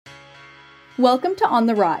Welcome to On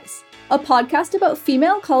the Rise, a podcast about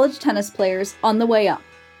female college tennis players on the way up.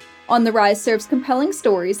 On the Rise serves compelling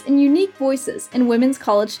stories and unique voices in women's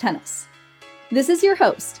college tennis. This is your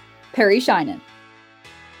host, Perry Sheinin.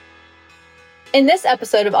 In this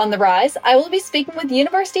episode of On the Rise, I will be speaking with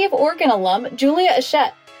University of Oregon alum Julia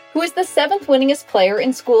Eshet, who is the 7th winningest player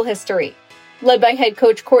in school history. Led by head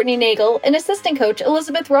coach Courtney Nagel and assistant coach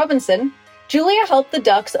Elizabeth Robinson, Julia helped the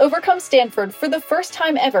Ducks overcome Stanford for the first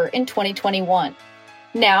time ever in 2021.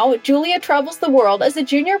 Now, Julia travels the world as a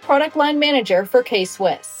junior product line manager for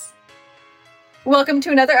K-Swiss. Welcome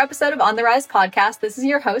to another episode of On the Rise podcast. This is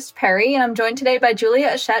your host, Perry, and I'm joined today by Julia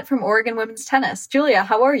Eshet from Oregon Women's Tennis. Julia,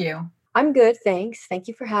 how are you? I'm good, thanks. Thank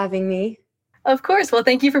you for having me. Of course. Well,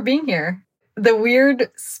 thank you for being here. The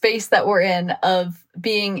weird space that we're in of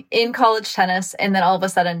being in college tennis and then all of a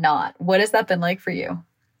sudden not. What has that been like for you?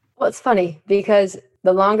 Well, it's funny because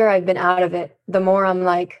the longer I've been out of it, the more I'm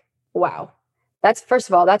like, wow, first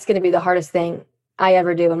of all, that's going to be the hardest thing I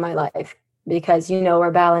ever do in my life because,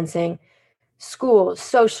 we're balancing school,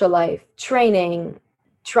 social life, training,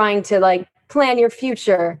 trying to plan your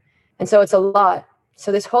future. And so it's a lot.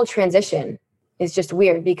 So this whole transition is just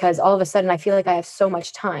weird because all of a sudden I feel like I have so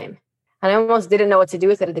much time and I almost didn't know what to do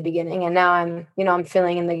with it at the beginning. And now I'm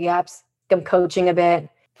filling in the gaps. I'm coaching a bit,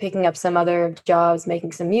 picking up some other jobs,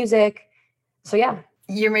 making some music. So yeah.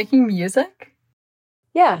 You're making music?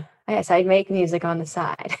 Yeah. Yes, I make music on the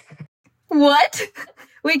side. What?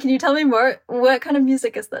 Wait, can you tell me more? What kind of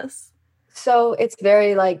music is this? So it's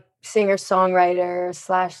very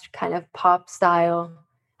singer-songwriter / kind of pop style.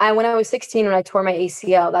 When I was 16, when I tore my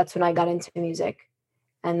ACL, that's when I got into music.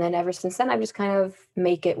 And then ever since then, I just kind of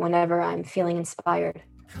make it whenever I'm feeling inspired.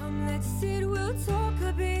 Come, let's sit, we'll talk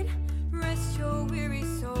a bit. Rest your weary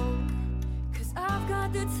soul. 'Cause I've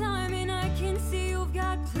got the time and I can see you've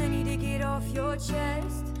got plenty to get off your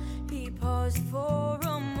chest. He paused for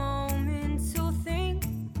a moment to think.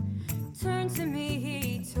 Turned to me,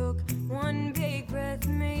 he took one big breath,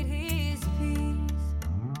 made his peace.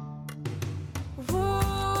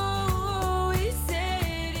 Whoa, he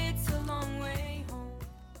said it's a long way home.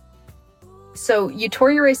 So you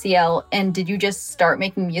tore your ACL, and did you just start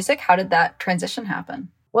making music? How did that transition happen?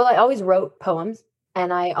 Well, I always wrote poems,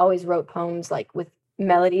 and I always wrote poems with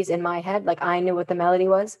melodies in my head. I knew what the melody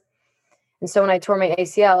was. And so when I tore my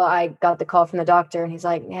ACL, I got the call from the doctor, and he's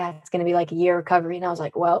like, yeah, it's going to be a year recovery. And I was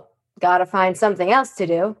like, well, got to find something else to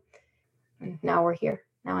do. And now we're here.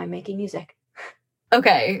 Now I'm making music.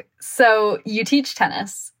 Okay, so you teach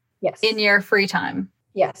tennis. Yes. In your free time.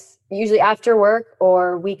 Yes. Usually after work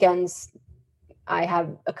or weekends, I have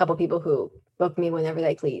a couple people who book me whenever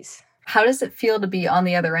they please. How does it feel to be on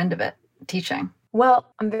the other end of it, teaching?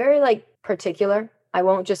 Well, I'm very particular. I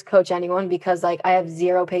won't just coach anyone because I have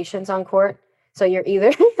zero patience on court. So you're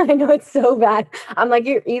either, I know it's so bad. I'm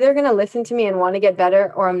you're either going to listen to me and want to get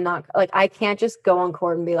better or I'm not. I can't just go on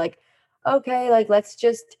court and be okay, let's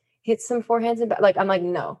just hit some forehands. And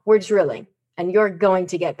I'm no, we're drilling and you're going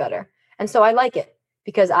to get better. And so I like it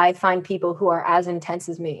because I find people who are as intense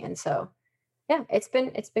as me. And so, yeah, it's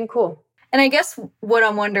been cool. And I guess what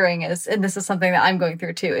I'm wondering is, and this is something that I'm going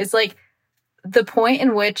through too, is the point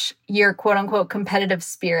in which your quote unquote competitive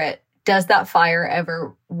spirit, does that fire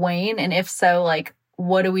ever wane? And if so,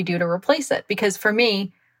 what do we do to replace it? Because for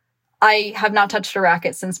me, I have not touched a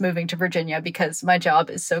racket since moving to Virginia because my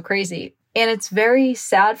job is so crazy. And it's very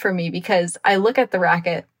sad for me because I look at the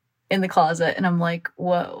racket in the closet and I'm like,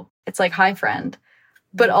 whoa, it's hi, friend.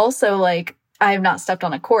 But also I have not stepped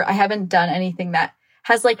on a court. I haven't done anything that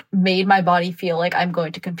has made my body feel like I'm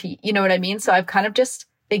going to compete. You know what I mean? So I've kind of just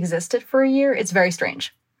existed for a year. It's very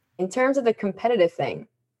strange. In terms of the competitive thing,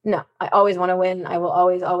 no, I always want to win. I will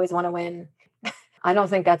always want to win. I don't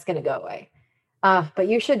think that's going to go away. But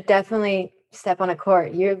you should definitely step on a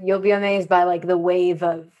court. You'll be amazed by the wave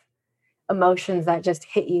of emotions that just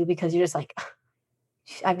hit you because you're just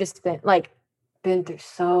I've just been through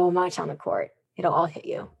so much on the court. It'll all hit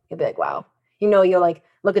you. You'll be wow. You'll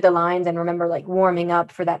look at the lines and remember warming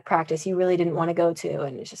up for that practice you really didn't want to go to.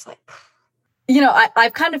 And it's just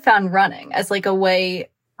I've kind of found running as a way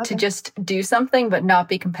to just do something, but not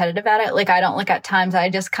be competitive at it. I don't at times I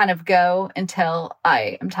just kind of go until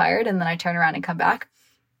I am tired and then I turn around and come back.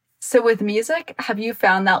 So with music, have you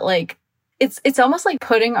found that it's almost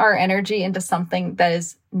putting our energy into something that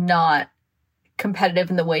is not competitive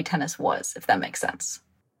in the way tennis was, if that makes sense?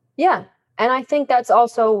 Yeah. And I think that's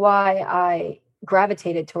also why I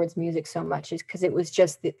gravitated towards music so much is because it was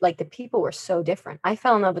just the people were so different. I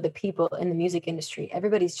fell in love with the people in the music industry.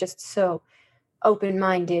 Everybody's just so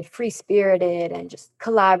open-minded, free-spirited, and just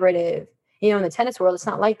collaborative. In the tennis world, it's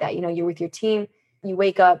not like that. You're with your team, you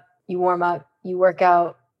wake up, you warm up, you work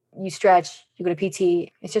out, you stretch, you go to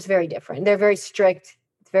PT. It's just very different. They're very strict.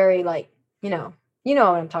 It's very like, you know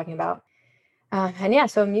what I'm talking about. And yeah,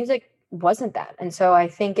 so music wasn't that. And so I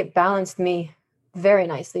think it balanced me very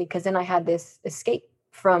nicely, because then I had this escape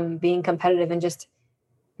from being competitive, and just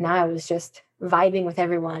now I was just vibing with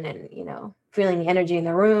everyone and, feeling the energy in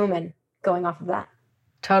the room and going off of that.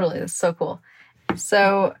 Totally. That's so cool.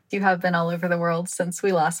 So you have been all over the world since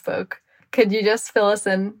we last spoke. Could you just fill us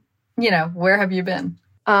in, where have you been?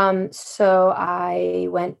 So I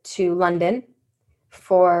went to London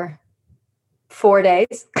for 4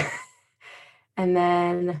 days. And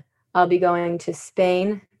then I'll be going to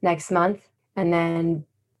Spain next month, and then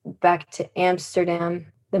back to Amsterdam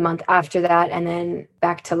the month after that, and then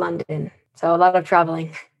back to London. So a lot of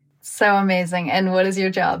traveling. So amazing. And what is your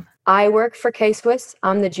job? I work for K-Swiss.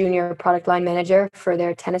 I'm the junior product line manager for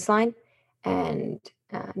their tennis line, and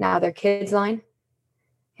now their kids line.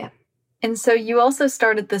 Yeah. And so you also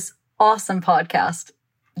started this awesome podcast,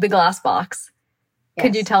 The Glass Box. Yes.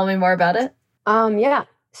 Could you tell me more about it? Yeah.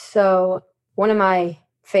 So one of my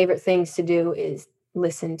favorite things to do is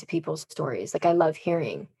listen to people's stories. Like, I love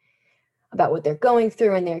hearing about what they're going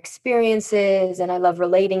through and their experiences, and I love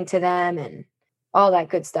relating to them and all that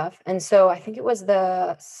good stuff. And so I think it was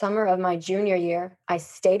the summer of my junior year, I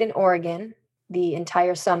stayed in Oregon the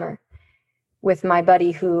entire summer with my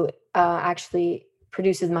buddy who actually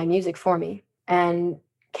produces my music for me, and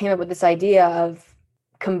came up with this idea of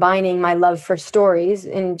combining my love for stories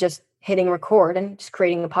and just hitting record and just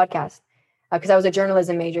creating a podcast. Because I was a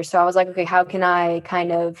journalism major. So I was like, okay, how can I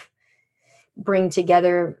kind of bring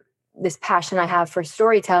together this passion I have for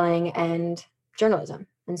storytelling and journalism?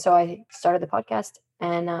 And so I started the podcast,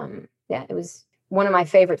 and it was one of my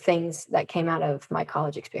favorite things that came out of my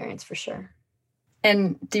college experience, for sure.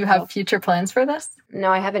 And do you have future plans for this?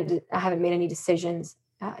 No, I haven't made any decisions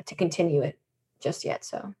to continue it just yet.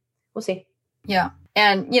 So we'll see. Yeah.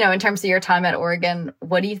 And, in terms of your time at Oregon,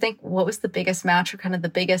 what do you think, what was the biggest match or kind of the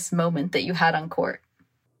biggest moment that you had on court?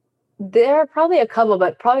 There are probably a couple,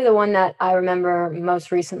 but probably the one that I remember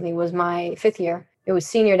most recently was my 5th year. It was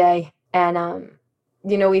senior day, and,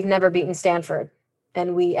 we've never beaten Stanford,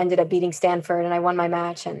 and we ended up beating Stanford, and I won my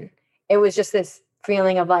match. And it was just this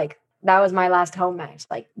feeling of like, that was my last home match,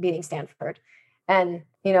 like beating Stanford. And,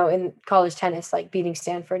 in college tennis, like beating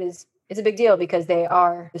Stanford is a big deal, because they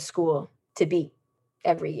are the school to beat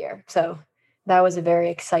every year. So that was a very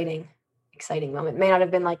exciting moment. May not have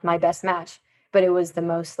been like my best match, but it was the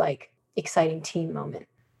most like exciting team moment.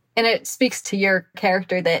 And it speaks to your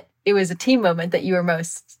character that it was a team moment that you were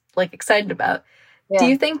most like excited about. Yeah. Do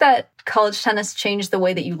you think that college tennis changed the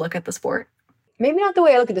way that you look at the sport? Maybe not the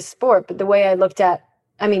way I look at the sport, but the way I looked at,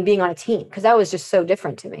 being on a team, because that was just so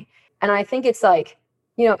different to me. And I think it's like,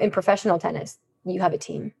 in professional tennis, you have a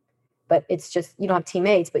team. But it's just, you don't have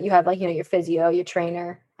teammates, but you have like, your physio, your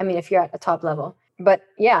trainer. If you're at a top level. But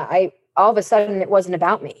yeah, all of a sudden it wasn't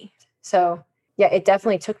about me. So yeah, it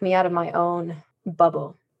definitely took me out of my own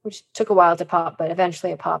bubble, which took a while to pop, but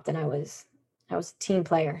eventually it popped, and I was a team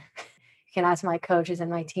player. You can ask my coaches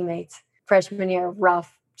and my teammates. Freshman year,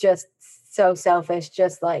 rough, just so selfish,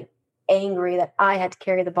 just like angry that I had to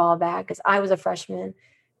carry the ball back because I was a freshman,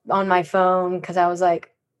 on my phone, because I was like,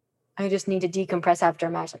 I just need to decompress after a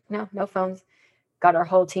match. Like, no phones. Got our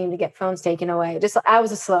whole team to get phones taken away. I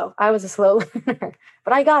was a slow learner,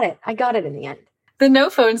 but I got it in the end. The no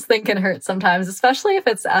phones thing can hurt sometimes, especially if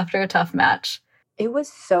it's after a tough match. It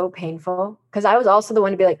was so painful, because I was also the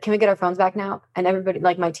one to be like, can we get our phones back now? And everybody,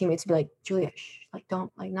 like my teammates, would be like, Julia, shh, like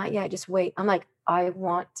don't, like not yet, just wait. I'm like, I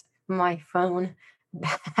want my phone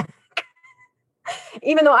back.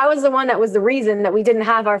 Even though I was the one that was the reason that we didn't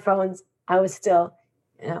have our phones, I was still,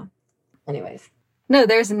 anyways. No,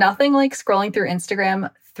 there's nothing like scrolling through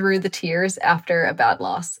Instagram through the tears after a bad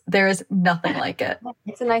loss. There is nothing like it.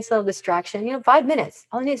 It's a nice little distraction. 5 minutes.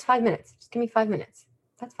 All I need is 5 minutes. Just give me 5 minutes.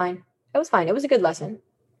 That's fine. It was fine. It was a good lesson.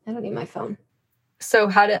 I don't need my phone. So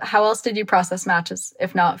how else did you process matches,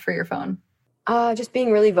 if not for your phone? Just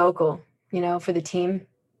being really vocal, for the team.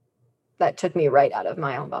 That took me right out of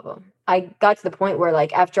my own bubble. I got to the point where,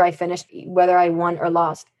 like, after I finished, whether I won or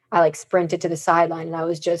lost, I like sprinted to the sideline and I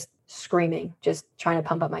was just screaming, just trying to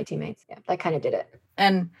pump up my teammates. Yeah, that kind of did it.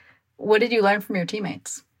 And what did you learn from your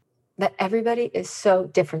teammates? That everybody is so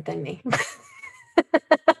different than me.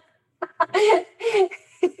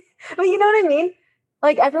 But you know what I mean?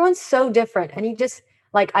 Like, everyone's so different. And you just,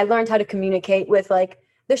 like, I learned how to communicate with, like,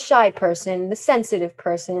 the shy person, the sensitive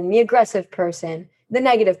person, the aggressive person, the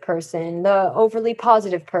negative person, the overly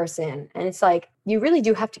positive person. And it's like, you really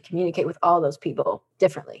do have to communicate with all those people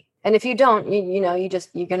differently. And if you don't,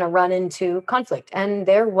 you're going to run into conflict. And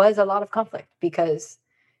there was a lot of conflict because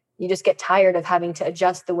you just get tired of having to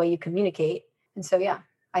adjust the way you communicate. And so, yeah,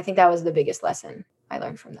 I think that was the biggest lesson I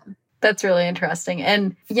learned from them. That's really interesting.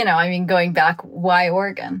 And, going back, why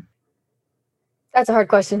Oregon? That's a hard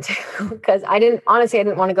question too, because I didn't want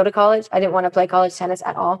to go to college. I didn't want to play college tennis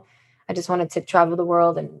at all. I just wanted to travel the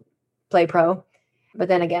world and play pro. But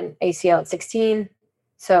then again, ACL at 16.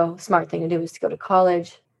 So smart thing to do was to go to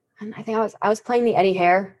college. And I think I was playing the Eddie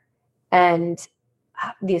Hare, and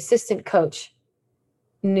the assistant coach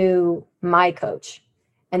knew my coach,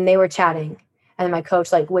 and they were chatting. And then my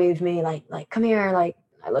coach like waved me like come here. Like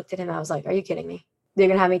I looked at him. I was like, are you kidding me? They're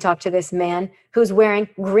going to have me talk to this man who's wearing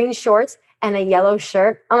green shorts and a yellow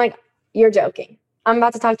shirt? I'm like, you're joking. I'm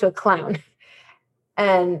about to talk to a clown.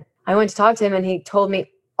 And I went to talk to him, and he told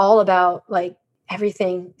me all about like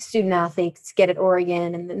everything student athletes get at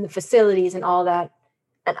Oregon and the facilities and all that.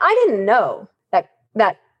 And I didn't know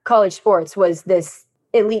that college sports was this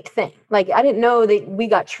elite thing. Like, I didn't know that we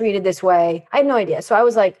got treated this way. I had no idea. So I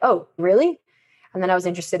was like, oh, really? And then I was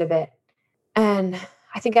interested a bit. And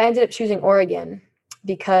I think I ended up choosing Oregon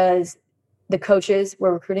because the coaches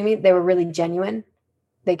were recruiting me. They were really genuine.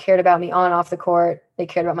 They cared about me on and off the court. They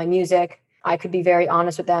cared about my music. I could be very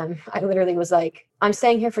honest with them. I literally was like, I'm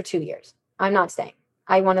staying here for 2 years. I'm not staying.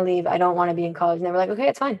 I want to leave. I don't want to be in college. And they were like, okay,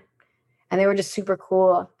 it's fine. And they were just super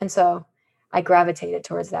cool. And so I gravitated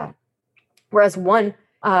towards that. Whereas one,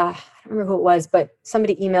 I don't remember who it was, but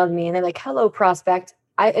somebody emailed me and they're like, hello, prospect.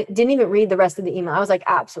 I didn't even read the rest of the email. I was like,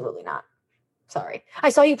 absolutely not. Sorry. I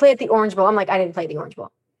saw you play at the Orange Bowl. I'm like, I didn't play the Orange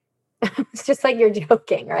Bowl. It's just like, you're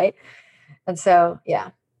joking, right? And so,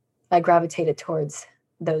 yeah, I gravitated towards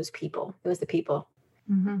those people. It was the people.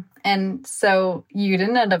 Mm-hmm. And so you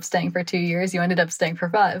didn't end up staying for 2 years. You ended up staying for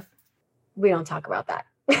 5. We don't talk about that.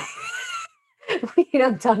 We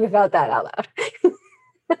don't talk about that out loud.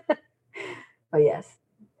 But yes,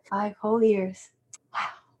 5 whole years. Wow.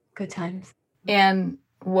 Good times. And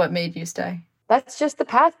what made you stay? That's just the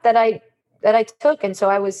path that I took. And so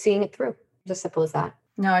I was seeing it through. It's as simple as that.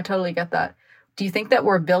 No, I totally get that. Do you think that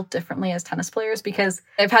we're built differently as tennis players? Because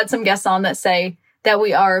I've had some guests on that say that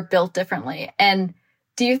we are built differently. And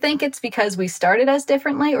do you think it's because we started as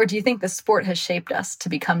differently, or do you think the sport has shaped us to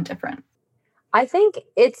become different? I think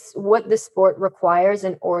it's what the sport requires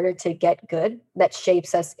in order to get good that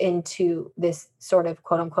shapes us into this sort of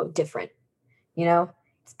quote unquote different,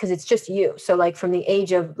 because it's just you. So like from the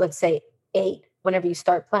age of, let's say 8, whenever you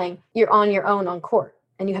start playing, you're on your own on court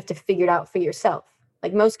and you have to figure it out for yourself.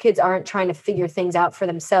 Like most kids aren't trying to figure things out for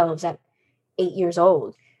themselves at 8 years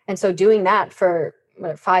old. And so doing that for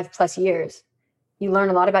 5+ years, you learn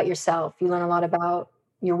a lot about yourself. You learn a lot about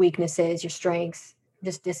your weaknesses, your strengths,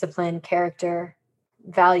 just discipline, character,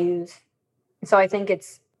 values. So I think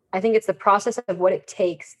it's the process of what it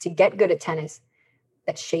takes to get good at tennis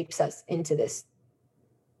that shapes us into this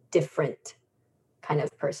different kind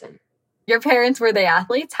of person. Your parents, were they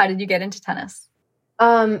athletes? How did you get into tennis?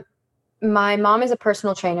 My mom is a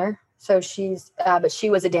personal trainer, so but she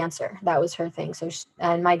was a dancer. That was her thing. So,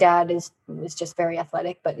 and my dad was just very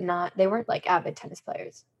athletic, but they weren't like avid tennis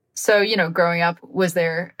players. So, growing up, was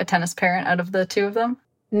there a tennis parent out of the two of them?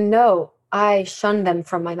 No, I shunned them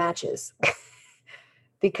from my matches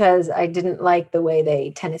because I didn't like the way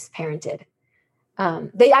they tennis parented.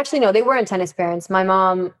 They weren't tennis parents. My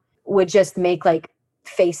mom would just make like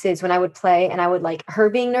faces when I would play, and I would like her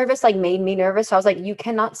being nervous, like made me nervous. So I was like, you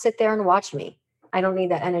cannot sit there and watch me. I don't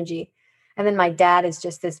need that energy. And then my dad is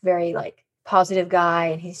just this very like positive guy.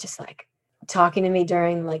 And he's just like talking to me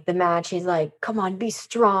during like the match. He's like, come on, be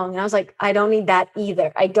strong. And I was like, I don't need that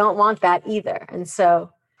either. I don't want that either. And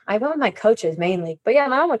so I went with my coaches mainly, but yeah,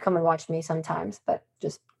 my mom would come and watch me sometimes, but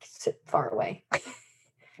just sit far away.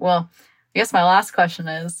 Well, I guess my last question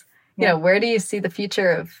is, where do you see the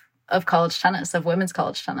future of college tennis, of women's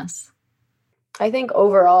college tennis? I think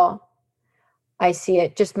overall, I see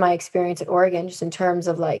it, just my experience at Oregon, just in terms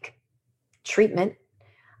of like treatment,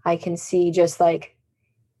 I can see just like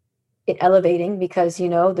it elevating because,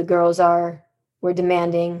 the girls we're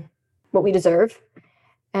demanding what we deserve.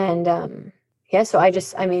 And so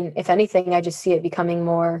if anything, I just see it becoming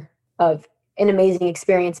more of an amazing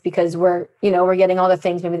experience because we're getting all the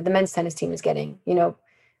things maybe that the men's tennis team is getting,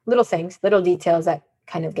 little things, little details that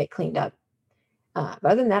kind of get cleaned up. But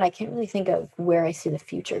other than that, I can't really think of where I see the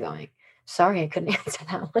future going. Sorry, I couldn't answer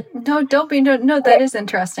that one. No, don't be. No, that is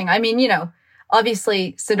interesting. I mean,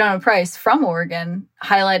 obviously Sedona Price from Oregon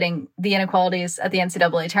highlighting the inequalities at the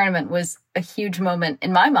NCAA tournament was a huge moment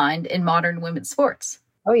in my mind in modern women's sports.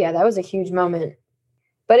 Oh yeah, that was a huge moment.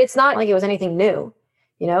 But it's not like it was anything new.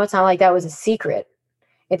 It's not like that was a secret.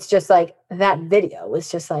 it's just like that video was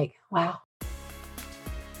just like, wow.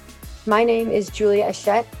 My name is Julia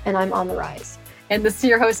Eshet, and I'm on the rise. And this is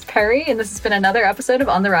your host, Perry, and this has been another episode of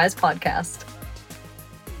On the Rise podcast.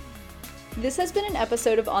 This has been an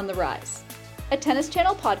episode of On the Rise, a Tennis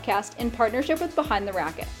Channel podcast in partnership with Behind the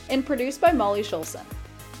Racket and produced by Molly Schulson.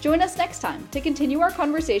 Join us next time to continue our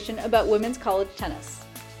conversation about women's college tennis.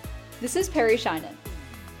 This is Perry Shinen,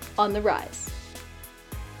 On the Rise.